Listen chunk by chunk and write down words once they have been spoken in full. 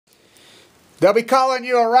They'll be calling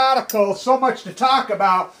you a radical. So much to talk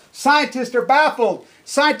about. Scientists are baffled.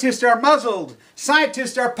 Scientists are muzzled.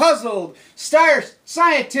 Scientists are puzzled.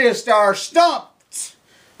 Scientists are stumped.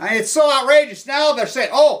 I mean, it's so outrageous. Now they're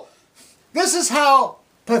saying, oh, this is how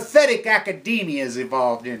pathetic academia has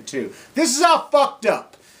evolved into. This is how fucked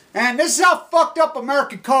up. And this is how fucked up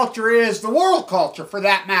American culture is, the world culture for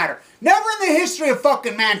that matter. Never in the history of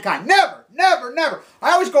fucking mankind. Never, never, never.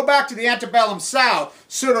 I always go back to the antebellum South,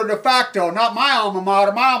 pseudo de facto, not my alma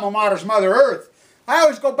mater. My alma mater's Mother Earth. I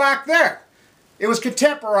always go back there. It was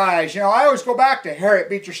contemporized, you know. I always go back to Harriet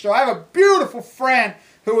Beecher Stowe. I have a beautiful friend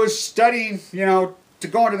who was studying, you know, to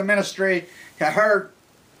go into the ministry.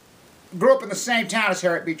 Grew up in the same town as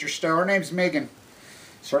Harriet Beecher Stowe. Her name's Megan.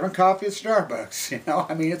 Serving coffee at Starbucks, you know.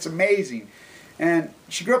 I mean, it's amazing. And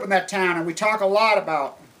she grew up in that town, and we talk a lot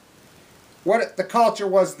about what the culture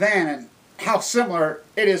was then and how similar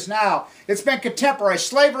it is now. It's been contemporized.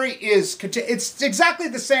 Slavery is, it's exactly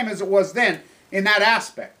the same as it was then in that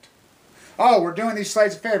aspect. Oh, we're doing these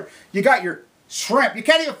slaves a favor. You got your shrimp. You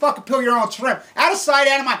can't even fucking peel your own shrimp. Out of sight,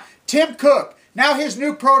 out of mind. Tim Cook, now his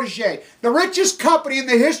new protege. The richest company in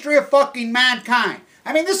the history of fucking mankind.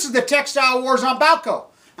 I mean, this is the textile wars on BALCO.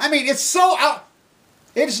 I mean, it's so out.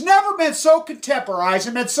 It's never been so contemporized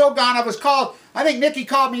and been so gone. I was called, I think Nikki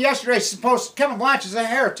called me yesterday, supposed Kevin Blanch is a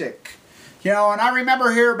heretic. You know, and I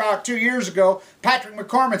remember here about 2 years ago, Patrick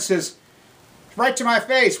McCormick says, right to my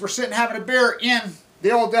face, we're sitting having a beer in the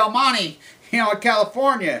old Del Monte, you know, in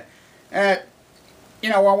California. At, you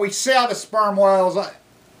know, when we sail the sperm whales,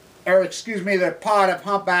 or excuse me, the pod of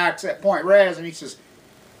humpbacks at Point Reyes, and he says,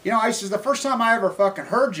 you know, he says, the first time I ever fucking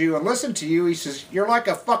heard you and listened to you, he says, you're like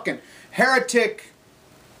a fucking heretic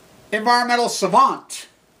environmental savant.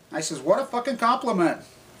 I says, what a fucking compliment.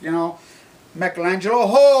 You know, Michelangelo,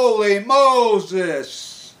 holy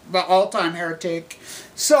Moses, the all-time heretic.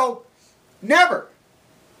 So, never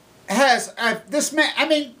has this man, I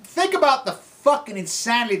mean, think about the fucking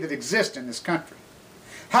insanity that exists in this country.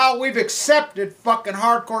 How we've accepted fucking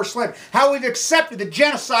hardcore slavery. How we've accepted the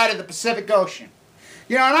genocide of the Pacific Ocean.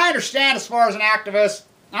 You know, and I understand as far as an activist,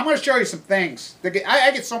 I'm going to show you some things.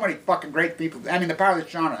 I get so many fucking great people. I mean, the power of the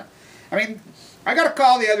genre. I mean, I got a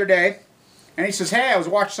call the other day, and he says, hey, I was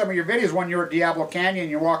watching some of your videos when you were at Diablo Canyon,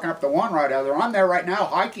 and you're walking up the one right out there. I'm there right now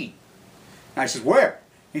hiking. And I says, where?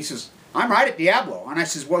 He says, I'm right at Diablo. And I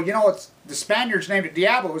says, well, you know, it's the Spaniards named it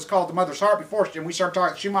Diablo. It was called the Mother's Heart before, and we started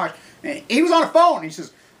talking Chumash. And he was on the phone. He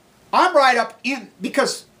says, I'm right up in,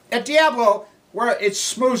 because at Diablo, where it's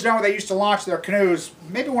smooths down where they used to launch their canoes,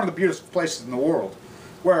 maybe one of the beautiful places in the world,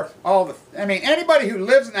 where all the, I mean, anybody who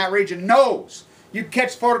lives in that region knows you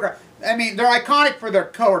catch photographs. I mean, they're iconic for their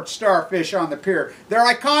colored starfish on the pier. They're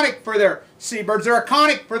iconic for their seabirds. They're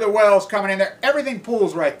iconic for the whales coming in there. Everything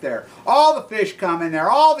pools right there. All the fish come in there.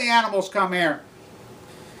 All the animals come here.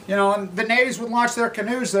 You know, and the natives would launch their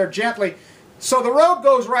canoes there gently. So the road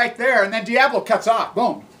goes right there, and then Diablo cuts off.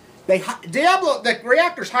 Boom. Diablo, the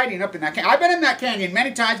reactor's hiding up in that canyon. I've been in that canyon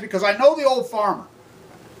many times because I know the old farmer.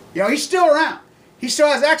 You know, he's still around. He still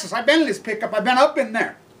has access. I've been in his pickup. I've been up in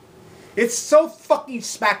there. It's so fucking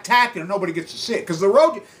spectacular nobody gets to see it. Because the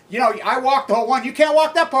road, you know, I walked the whole one. You can't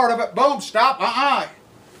walk that part of it. Boom, stop.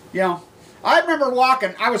 You know, I remember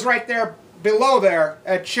walking. I was right there below there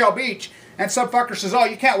at Shell Beach. And some fucker says, oh,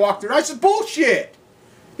 you can't walk through. I said, bullshit.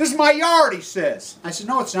 This is my yard, he says. I said,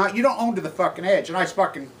 no, it's not. You don't own to the fucking edge. And I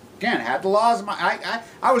fucking, again, had the laws. In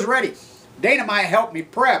I was ready. Dana might help me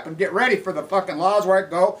prep and get ready for the fucking laws where I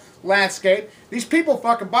go, landscape. These people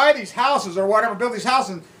fucking buy these houses or whatever, build these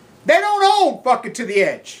houses, and they don't own fucking to the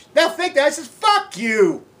edge. They'll think that. I says, fuck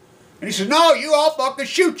you. And he says, no, you all fucking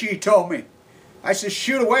shoot you, he told me. I says,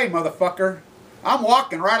 shoot away, motherfucker. I'm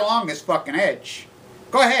walking right along this fucking edge.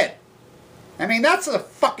 Go ahead. I mean, that's the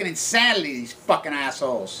fucking insanity, these fucking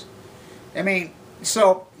assholes. I mean,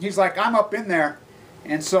 so he's like, I'm up in there.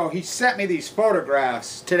 And so he sent me these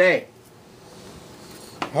photographs today.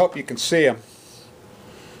 I hope you can see them.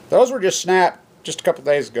 Those were just snapped just a couple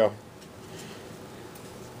days ago.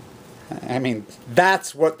 I mean,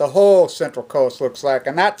 that's what the whole Central Coast looks like.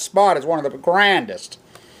 And that spot is one of the grandest.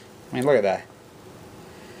 I mean, look at that.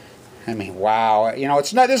 I mean, wow. You know,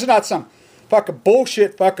 it's not, this is not some fucking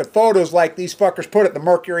bullshit fucking photos like these fuckers put at the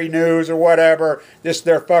Mercury News or whatever. This,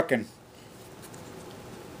 they're fucking...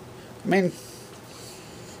 I mean,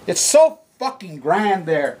 it's so fucking grand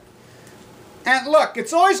there. And look,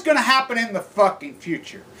 it's always going to happen in the fucking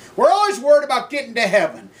future. We're always worried about getting to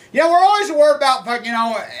heaven. Yeah, we're always worried about, you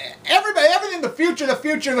know, everything in the future, the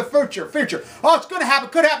future, the future. Oh, it's going to happen,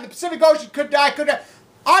 could happen. The Pacific Ocean could die, could die.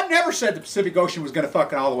 I've never said the Pacific Ocean was going to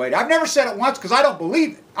fucking all the way. I've never said it once because I don't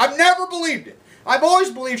believe it. I've never believed it. I've always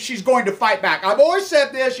believed she's going to fight back. I've always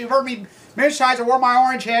said this. You've heard me many times. I wore my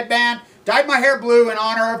orange headband, dyed my hair blue in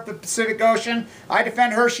honor of the Pacific Ocean. I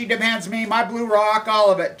defend her. She defends me. My blue rock,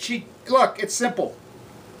 all of it. Look, it's simple.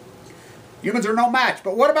 Humans are no match.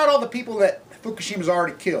 But what about all the people that Fukushima's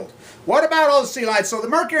already killed? What about all the sea lions? So the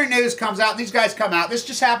Mercury News comes out, and these guys come out. This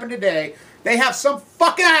just happened today. They have some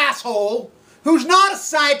fucking asshole who's not a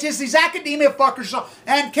scientist. These academia fuckers.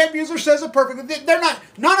 And Ken Buesler says it perfectly. They're not.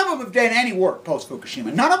 None of them have done any work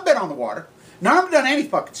post-Fukushima. None of them been on the water. None of them done any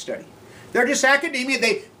fucking study. They're just academia.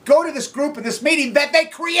 They go to this group in this meeting that they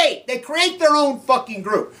create. They create their own fucking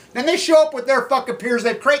group. Then they show up with their fucking peers.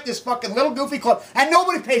 They create this fucking little goofy club. And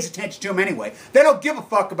nobody pays attention to them anyway. They don't give a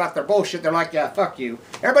fuck about their bullshit. They're like, yeah, fuck you.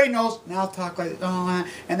 Everybody knows. Now I'll talk like, oh,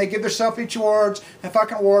 and they give themselves each awards and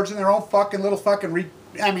fucking awards in their own fucking little fucking,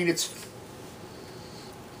 I mean, it's,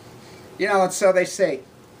 you know, and so they say,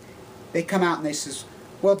 they come out and they says,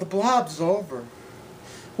 well, the blob's over.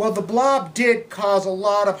 Well, the blob did cause a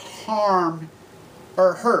lot of harm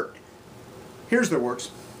or hurt. Here's their words.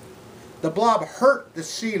 The blob hurt the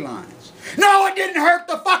sea lions. No, it didn't hurt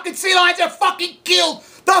the fucking sea lions. It fucking killed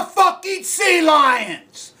the fucking sea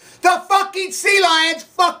lions. The fucking sea lions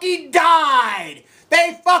fucking died.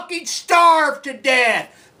 They fucking starved to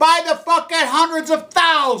death by the fucking hundreds of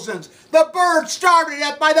thousands. The birds starved to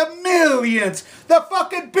death by the millions. The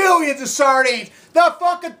fucking billions of sardines. The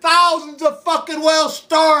fucking thousands of fucking whales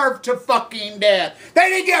starved to fucking death. They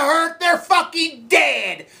didn't get hurt. They're fucking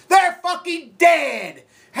dead. They're fucking dead.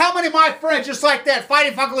 How many of my friends just like that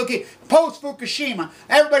fighting fucking looking post-Fukushima?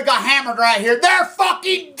 Everybody got hammered right here. They're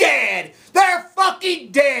fucking dead. They're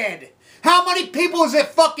fucking dead. How many people is it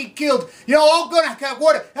fucking killed? You know, all gonna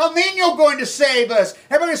what El Nino going to save us?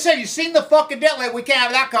 Everybody said, you seen the fucking debt lately? We can't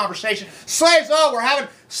have that conversation. Slaves, oh, we're having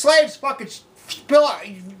slaves fucking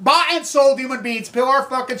bought and sold human beings, spill our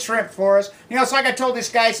fucking shrimp for us. You know, it's like I told this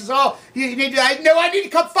guy, he says, oh, you need to, I need to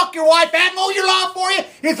come fuck your wife and mow your lawn for you.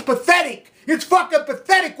 It's pathetic. It's fucking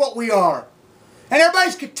pathetic what we are. And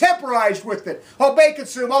everybody's contemporized with it. Obey,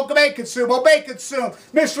 consume, obey, consume, obey, consume.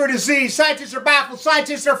 Mystery disease. Scientists are baffled.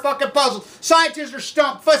 Scientists are fucking puzzled. Scientists are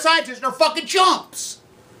stumped. Scientists are fucking chumps.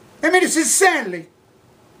 I mean, it's insanity.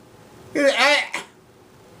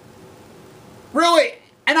 Really,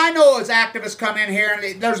 and I know as activists come in here,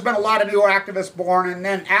 and there's been a lot of new activists born, and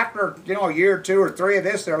then after, you know, a year or 2 or 3 of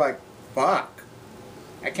this, they're like, fuck,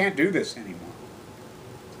 I can't do this anymore.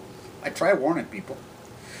 I try warning people.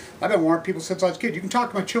 I've been warning people since I was a kid. You can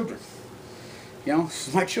talk to my children. You know,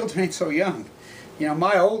 my children ain't so young. You know,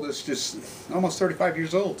 my oldest is almost 35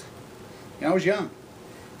 years old. You know, I was young.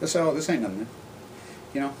 This ain't nothing new.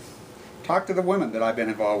 You know, talk to the women that I've been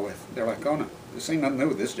involved with. They're like, oh no, this ain't nothing new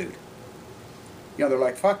with this dude. You know, they're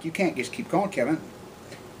like, fuck, you can't just keep going, Kevin.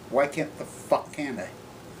 Why can't the fuck can I?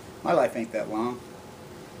 My life ain't that long.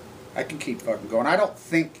 I can keep fucking going. I don't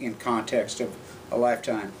think in context of a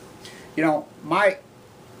lifetime. You know, my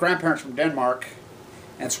grandparents from Denmark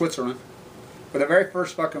and Switzerland were the very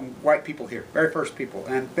first fucking white people here. Very first people.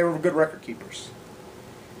 And they were good record keepers.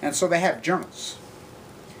 And so they have journals.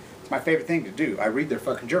 It's my favorite thing to do. I read their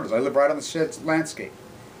fucking journals. I live right on the landscape.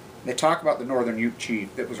 They talk about the northern Ute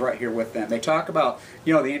chief that was right here with them. They talk about,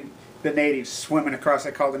 you know, the natives swimming across.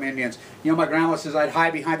 They call them Indians. You know, my grandma says I'd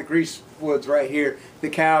hide behind the grease woods right here, the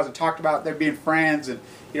cows, and talked about them being friends and,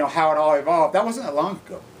 you know, how it all evolved. That wasn't that long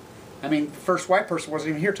ago. I mean, the first white person wasn't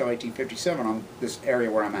even here till 1857 on this area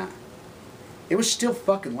where I'm at. It was still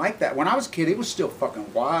fucking like that. When I was a kid, it was still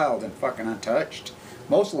fucking wild and fucking untouched.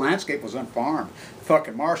 Most of the landscape was unfarmed.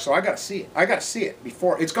 Fucking marsh, so I gotta see it. I gotta see it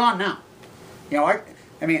before. It's gone now. You know,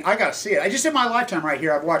 I mean, I gotta see it. I just in my lifetime right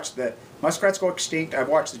here, I've watched the muskrats go extinct. I've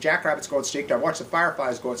watched the jackrabbits go extinct. I've watched the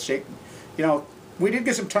fireflies go extinct. You know, we did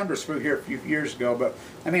get some tundras through here a few years ago, but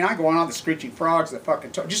I mean, I go on the screeching frogs, the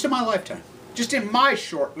fucking just in my lifetime. Just in my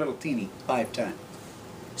short little teeny lifetime.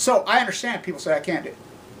 So I understand people say I can't do it.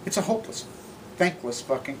 It's a hopeless, thankless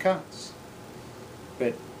fucking cause.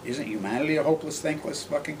 But isn't humanity a hopeless, thankless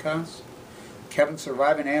fucking cause? Kevin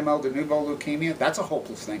surviving AML de novo leukemia, that's a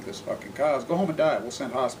hopeless, thankless fucking cause. Go home and die. We'll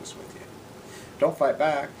send hospice with you. Don't fight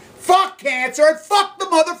back. Fuck cancer and fuck the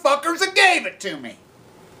motherfuckers that gave it to me.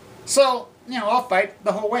 So, you know, I'll fight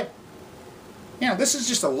the whole way. You know, this is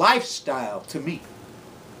just a lifestyle to me.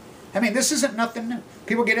 I mean, this isn't nothing new.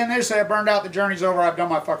 People get in there and say, I burned out, the journey's over, I've done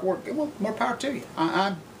my fucking work. Well, more power to you.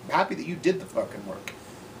 I'm happy that you did the fucking work.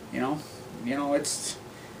 You know, it's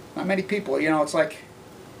not many people, you know, it's like,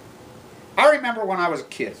 I remember when I was a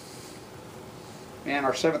kid, and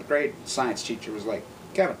our 7th grade science teacher was like,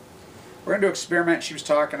 Kevin, we're going to do an experiment. She was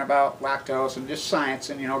talking about lactose and just science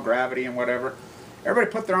and, you know, gravity and whatever. Everybody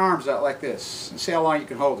put their arms out like this and see how long you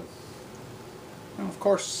can hold them. Well, of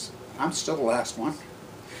course, I'm still the last one.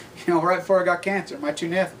 You know, right before I got cancer, my 2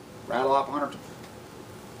 nephews rattle off 100.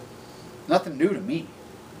 Nothing new to me.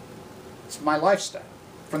 It's my lifestyle.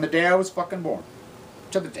 From the day I was fucking born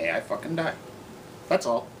to the day I fucking die. That's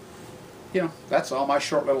all. You know, that's all my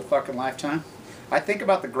short little fucking lifetime. I think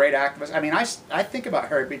about the great activists. I mean, I think about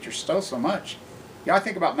Harriet Beecher Stowe so much. You know, I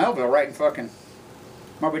think about Melville writing fucking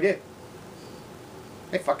Moby Dick.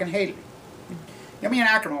 They fucking hated me. You know, me and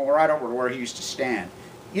Ackerman were right over to where he used to stand.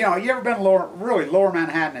 You know, you ever been really lower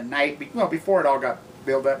Manhattan at night? Well, before it all got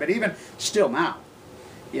built up, but even still now.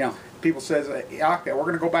 You know, people says, okay, we're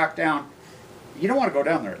going to go back down. You don't want to go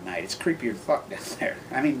down there at night. It's creepy as fuck down there.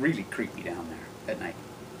 I mean, really creepy down there at night.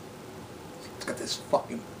 It's got this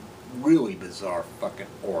fucking really bizarre fucking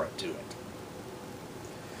aura to it.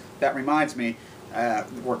 That reminds me,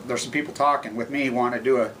 there's some people talking with me want to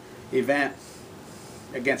do a event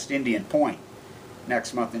against Indian Point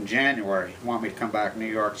next month in January. Want me to come back to New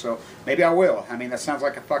York, so maybe I will. I mean, that sounds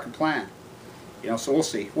like a fucking plan. You know, so we'll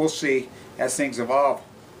see. We'll see as things evolve,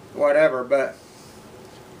 whatever. But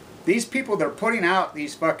these people that are putting out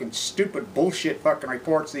these fucking stupid bullshit fucking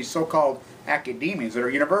reports, these so-called academias that are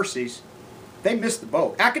universities, they missed the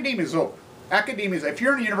boat. Academia is over. Academia is, if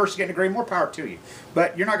you're in a university getting a degree, more power to you.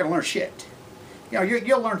 But you're not going to learn shit. You know,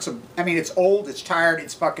 you'll learn some, I mean, it's old, it's tired,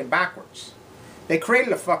 it's fucking backwards. They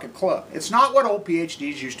created a fucking club. It's not what old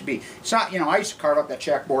PhDs used to be. It's not, you know, I used to carve up that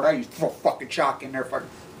chalkboard. I used to throw fucking chalk in there. Fucking,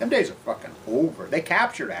 them days are fucking over. They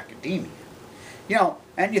captured academia. You know,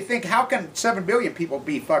 and you think, how can 7 billion people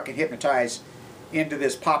be fucking hypnotized into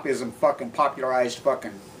this popism fucking popularized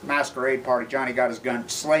fucking masquerade party, Johnny got his gun,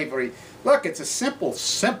 slavery. Look, it's a simple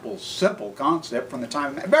concept from the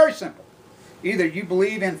time, very simple. Either you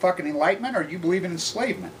believe in fucking enlightenment or you believe in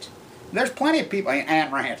enslavement. There's plenty of people,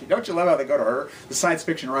 Ayn Rand, don't you love how they go to her, the science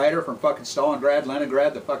fiction writer from fucking Stalingrad,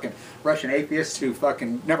 Leningrad, the fucking Russian atheist who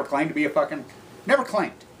fucking never claimed to be a fucking, never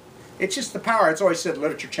claimed. It's just the power. It's always said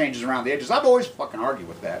literature changes around the edges. I've always fucking argued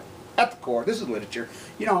with that. At the core, this is literature.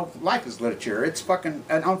 You know, life is literature. It's fucking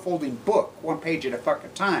an unfolding book, one page at a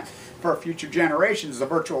fucking time. For future generations, the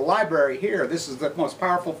virtual library here. This is the most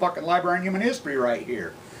powerful fucking library in human history right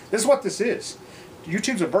here. This is what this is.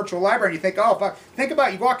 YouTube's a virtual library, and you think, oh, fuck. Think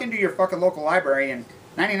about, you walk into your fucking local library, and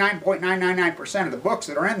 99.999% of the books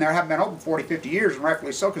that are in there haven't been open 40, 50 years, and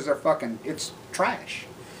rightfully so, because they're fucking, it's trash.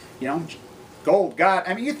 You know, gold, God.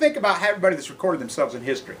 I mean, you think about everybody that's recorded themselves in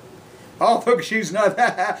history. Oh,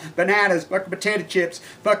 Fukushima, bananas, fucking potato chips,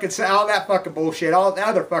 fucking all that fucking bullshit, all the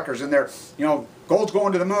other fuckers in there. You know, gold's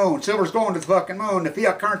going to the moon, silver's going to the fucking moon, the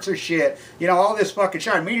fiat currency shit, you know, all this fucking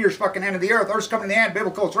shit. Meteors fucking end of the earth, Earth's coming to the end,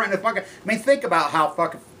 biblical, it's right in the fucking. I mean, think about how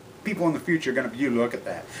fucking people in the future are going to view, look at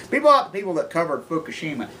that. People that covered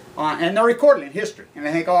Fukushima, and they're recorded in history, and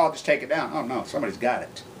they think, oh, I'll just take it down. Oh, no, somebody's got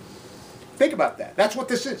it. Think about that. That's what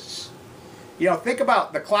this is. You know, think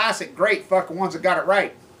about the classic, great fucking ones that got it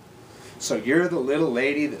right. So you're the little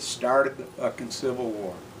lady that started the fucking Civil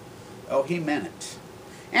War. Oh, he meant it.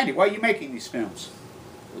 Andy, why are you making these films?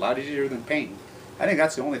 A lot easier than painting. I think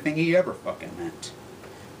that's the only thing he ever fucking meant.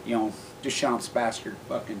 You know, Duchamp's bastard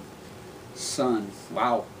fucking son.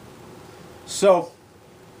 Wow. So,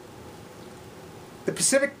 the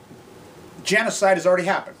Pacific genocide has already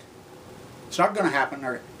happened. It's not going to happen,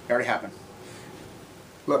 or it already happened.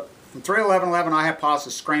 Look, from 3/11/11, I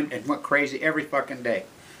hypothesis screamed and went crazy every fucking day.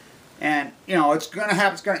 And, you know, it's going to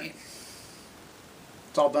happen.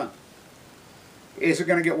 It's all done. Is it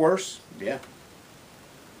going to get worse? Yeah.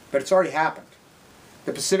 But it's already happened.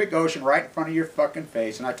 The Pacific Ocean right in front of your fucking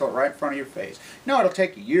face, and I told it right in front of your face. No, it'll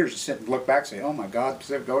take you years to sit and look back and say, oh my God, the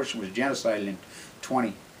Pacific Ocean was genocided in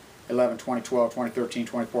 2011, 2012, 2013,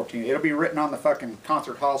 2014. It'll be written on the fucking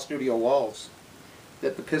concert hall studio walls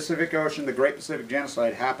that the Pacific Ocean, the Great Pacific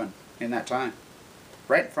Genocide happened in that time.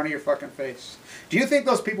 Right in front of your fucking face. Do you think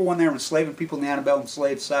those people, when they were enslaving people in the antebellum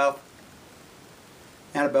slave South,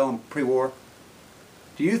 antebellum pre-war,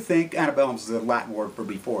 do you think, antebellum's the Latin word for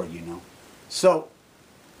before, you know? So,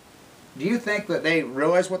 do you think that they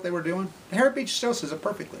realized what they were doing? Harriet Beecher Stowe says it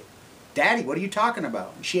perfectly. Daddy, what are you talking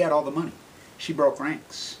about? And she had all the money. She broke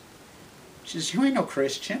ranks. She says, you ain't no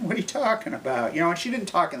Christian. What are you talking about? You know, and she didn't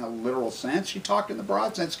talk in the literal sense. She talked in the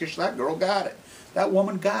broad sense because that girl got it. That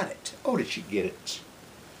woman got it. Oh, did she get it?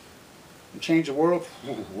 And change the world?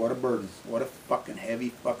 Ooh, what a burden. What a fucking heavy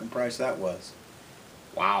fucking price that was.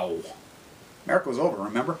 Wow. America was over,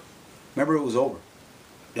 remember? Remember it was over.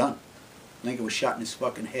 Done. Lincoln was shot in his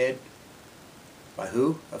fucking head. By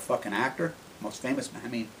who? A fucking actor? Most famous man. I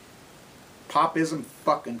mean, popism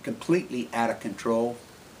fucking completely out of control.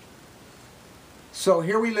 So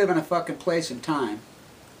here we live in a fucking place and time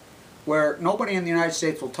where nobody in the United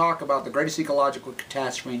States will talk about the greatest ecological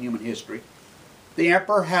catastrophe in human history. The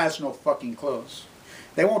emperor has no fucking clothes.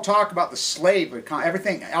 They won't talk about the slave,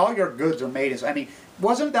 everything, all your goods are made in, I mean,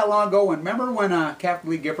 wasn't it that long ago when, remember when Captain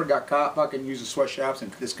Lee Gifford got caught fucking using sweatshops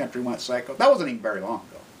and this country went psycho? That wasn't even very long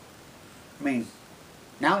ago. I mean,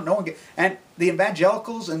 now no one and the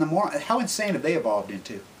evangelicals and the more, how insane have they evolved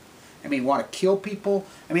into? I mean, want to kill people.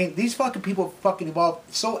 I mean, these fucking people fucking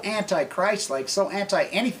evolved so anti-Christ-like, so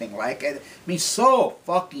anti-anything-like. I mean, so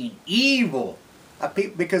fucking evil.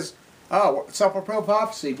 Because, oh, self-fulfilled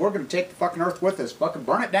prophecy, we're going to take the fucking earth with us. Fucking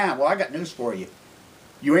burn it down. Well, I got news for you.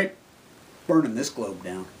 You ain't burning this globe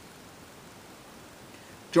down.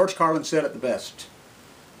 George Carlin said it the best.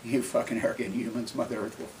 You fucking arrogant humans, Mother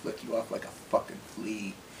Earth will flick you off like a fucking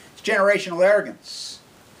flea. It's generational arrogance.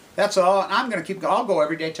 That's all. And I'm going to keep going. I'll go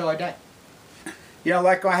every day till I die. You know,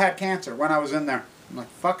 like I had cancer when I was in there. I'm like,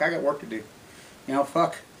 fuck, I got work to do. You know,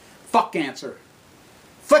 fuck. Fuck cancer.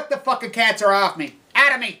 Flick the fucking cancer off me.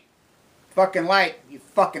 Out of me. Fucking light, you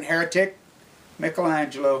fucking heretic.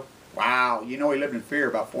 Michelangelo. Wow, you know he lived in fear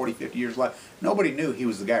about 40, 50 years later. Nobody knew he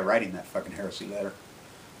was the guy writing that fucking heresy letter.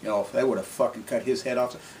 You know, if they would have fucking cut his head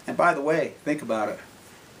off. And by the way, think about it.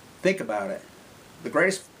 Think about it. The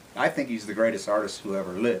greatest, I think he's the greatest artist who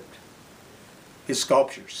ever lived. His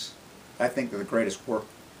sculptures, I think they're the greatest work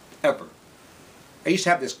ever. I used to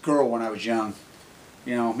have this girl when I was young.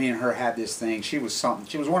 You know, me and her had this thing. She was something.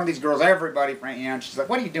 She was one of these girls everybody, you know, and she's like,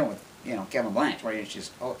 what are you doing with, you know, Kevin Blanch? What are you? She's,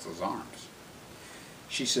 oh, it's those arms.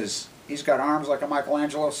 She says, he's got arms like a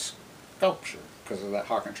Michelangelo sculpture because of that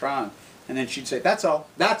Hawk and Tron. And then she'd say, that's all,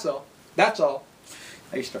 that's all, that's all.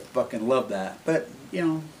 I used to fucking love that. But, you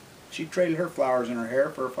know, she traded her flowers in her hair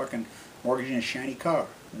for a fucking mortgage and a shiny car.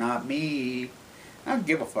 Not me. I don't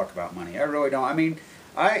give a fuck about money. I really don't. I mean,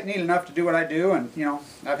 I need enough to do what I do, and, you know,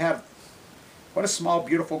 I've had, what a small,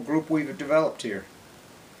 beautiful group we've developed here.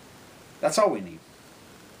 That's all we need.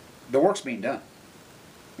 The work's being done.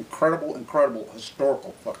 Incredible, incredible,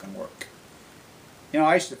 historical fucking work. You know,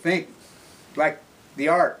 I used to think, like, the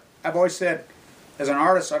art. I've always said, as an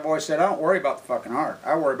artist, I've always said, I don't worry about the fucking art.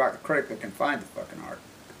 I worry about the critic that can find the fucking art.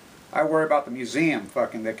 I worry about the museum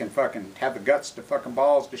fucking that can fucking have the guts to fucking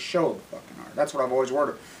balls to show the fucking art. That's what I've always worried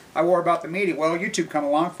about. I worry about the media. Well, YouTube come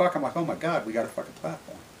along, fuck, I'm like, oh my God, we got a fucking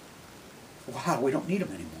platform. Wow, we don't need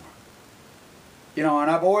them anymore. You know,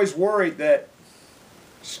 and I've always worried that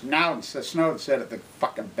Snowden said it the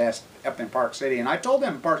fucking best up in Park City. And I told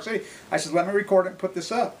them in Park City, I said, let me record it and put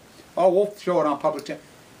this up. Oh, we'll show it on public TV.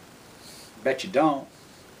 Bet you don't.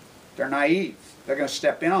 They're naive. They're going to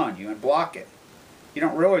step in on you and block it. You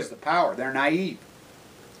don't realize the power. They're naive.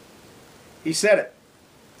 He said it.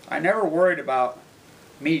 I never worried about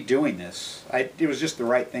me doing this. It was just the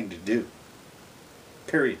right thing to do.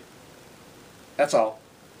 Period. That's all.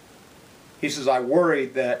 He says, I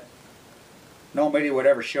worried that no media would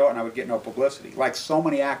ever show it and I would get no publicity, like so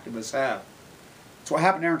many activists have. That's what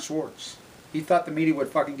happened to Aaron Swartz. He thought the media would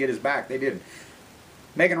fucking get his back. They didn't.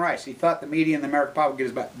 Megan Rice, he thought the media and the American public would get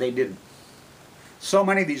his back. They didn't. So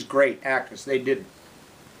many of these great actors, they didn't.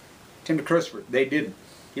 Tim DeChristopher, they didn't.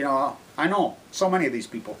 You know, I know so many of these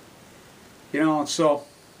people. You know, and so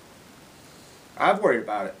I've worried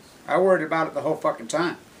about it. I worried about it the whole fucking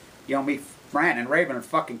time. You know, me ranting and raving and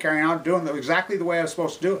fucking carrying on, doing exactly the way I was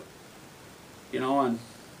supposed to do it. You know,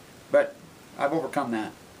 but I've overcome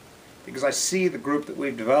that because I see the group that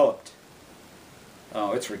we've developed.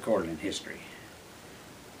 Oh, it's recorded in history.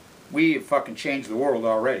 We have fucking changed the world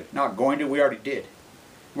already. Not going to, we already did.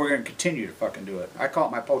 We're going to continue to fucking do it. I call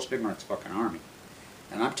it my post-ignorance fucking army.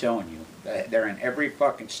 And I'm telling you, they're in every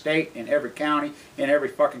fucking state, in every county, in every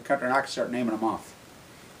fucking country, and I can start naming them off.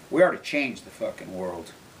 We already changed the fucking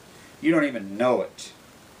world. You don't even know it.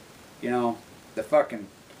 You know,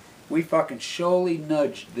 we fucking surely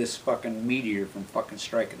nudged this fucking meteor from fucking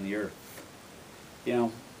striking the earth. You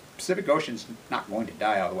know, Pacific Ocean's not going to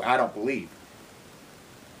die all the way, I don't believe.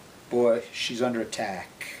 Boy, she's under attack.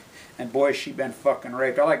 And boy, she been fucking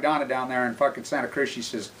raped. I like Donna down there in fucking Santa Cruz. She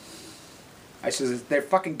says, I says, they're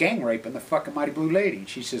fucking gang raping the fucking Mighty Blue Lady. And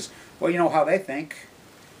she says, well, you know how they think.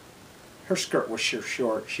 Her skirt was sure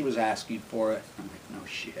short. She was asking for it. I'm like, no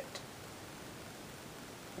shit.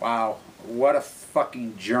 Wow, what a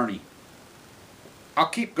fucking journey. I'll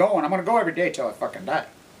keep going. I'm going to go every day till I fucking die.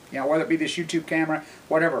 You know, whether it be this YouTube camera,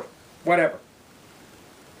 whatever, whatever.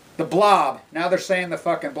 The blob. Now they're saying the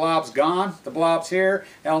fucking blob's gone. The blob's here.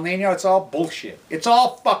 El Nino, it's all bullshit. It's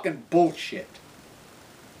all fucking bullshit.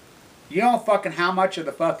 You know fucking how much of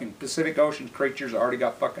the fucking Pacific Ocean creatures already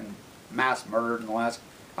got fucking mass murdered in the last...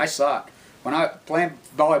 I saw it. When I playing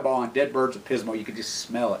volleyball on dead birds of Pismo, you could just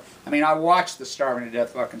smell it. I mean, I watched the starving to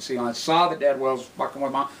death fucking sea lions, saw the dead whales fucking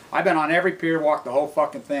with my... I've been on every pier, walked the whole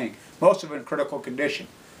fucking thing. Most of it in critical condition.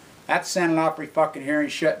 At San Onofre fucking hearing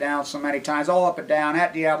shut down so many times, all up and down,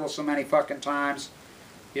 at Diablo so many fucking times.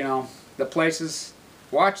 You know, the places,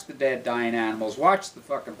 watch the dead dying animals, watch the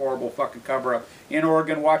fucking horrible fucking cover-up. In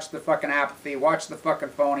Oregon, watch the fucking apathy, watch the fucking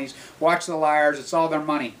phonies, watch the liars, it's all their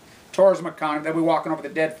money. Tourism economy, they'll be walking over the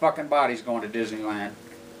dead fucking bodies going to Disneyland.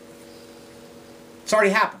 It's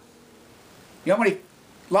already happened. You know how many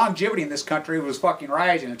longevity in this country was fucking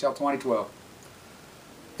rising until 2012?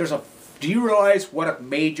 Do you realize what a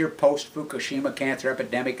major post-Fukushima cancer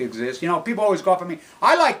epidemic exists? You know, people always go up at me.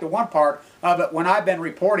 I like the one part of it when I've been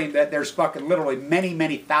reporting that there's fucking literally many,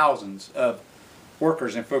 many thousands of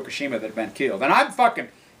workers in Fukushima that have been killed. And I'm fucking,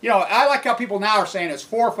 you know, I like how people now are saying it's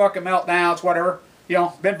 4 fucking meltdowns, whatever. You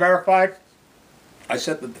know, been verified. I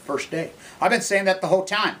said that the first day. I've been saying that the whole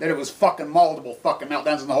time, that it was fucking multiple fucking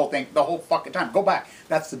meltdowns and the whole thing, the whole fucking time. Go back.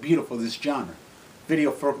 That's the beautiful of this genre.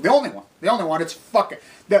 Video for the only one, it's fucking,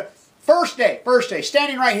 the first day,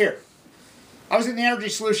 standing right here. I was in the Energy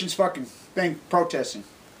Solutions fucking thing protesting.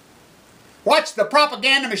 Watch the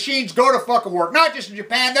propaganda machines go to fucking work. Not just in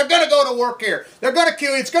Japan. They're going to go to work here. They're going to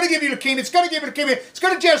kill you. It's going to give you leukemia. It's going to give you leukemia. It's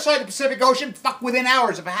going to genocide the Pacific Ocean. Fuck, within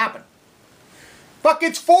hours if it happened. Fuck,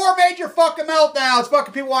 it's 4 major fucking meltdowns.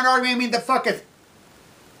 Fucking people want to argue. I mean, the fucking...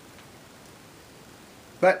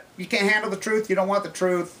 But you can't handle the truth. You don't want the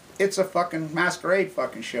truth. It's a fucking masquerade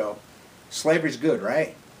fucking show. Slavery's good,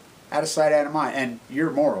 right? Out of sight, out of mind. And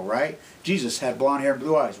you're moral, right? Jesus had blonde hair and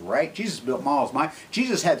blue eyes, right? Jesus built malls.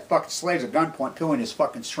 Jesus had fucking slaves at gunpoint peeling his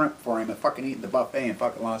fucking shrimp for him and fucking eating the buffet in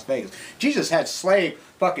fucking Las Vegas. Jesus had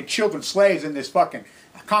fucking children slaves in this fucking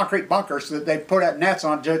concrete bunker so that they put out nets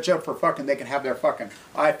on just for fucking they can have their fucking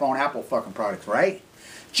iPhone, Apple fucking products, right?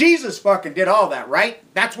 Jesus fucking did all that, right?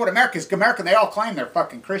 That's what America's American. They all claim they're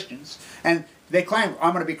fucking Christians. And they claim,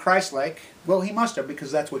 I'm going to be Christ-like. Well, he must have,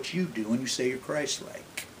 because that's what you do when you say you're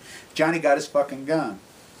Christ-like. Johnny got his fucking gun.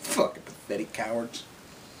 Fucking pathetic cowards.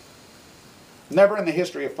 Never in the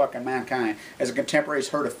history of fucking mankind has a contemporary's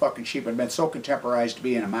herd of fucking sheep been so contemporized to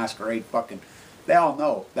be in a masquerade fucking... They all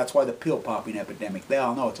know. That's why the pill-popping epidemic. They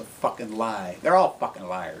all know it's a fucking lie. They're all fucking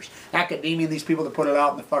liars. Academia and these people that put it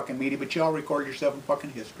out in the fucking media, but y'all record yourself in fucking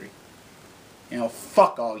history. You know,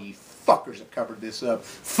 fuck all you fuckers that covered this up.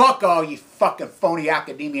 Fuck all you fucking phony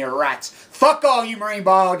academia rats. Fuck all you marine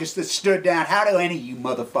biologists that stood down. How do any of you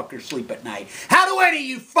motherfuckers sleep at night? How do any of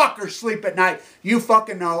you fuckers sleep at night? You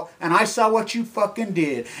fucking know, and I saw what you fucking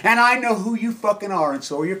did, and I know who you fucking are, and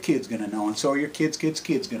so are your kids gonna know, and so are your kids'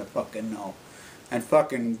 gonna fucking know. And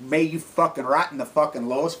fucking, may you fucking rot in the fucking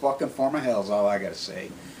lowest fucking form of hell is all I gotta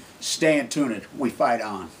say. Stay in tuned. We fight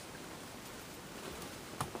on.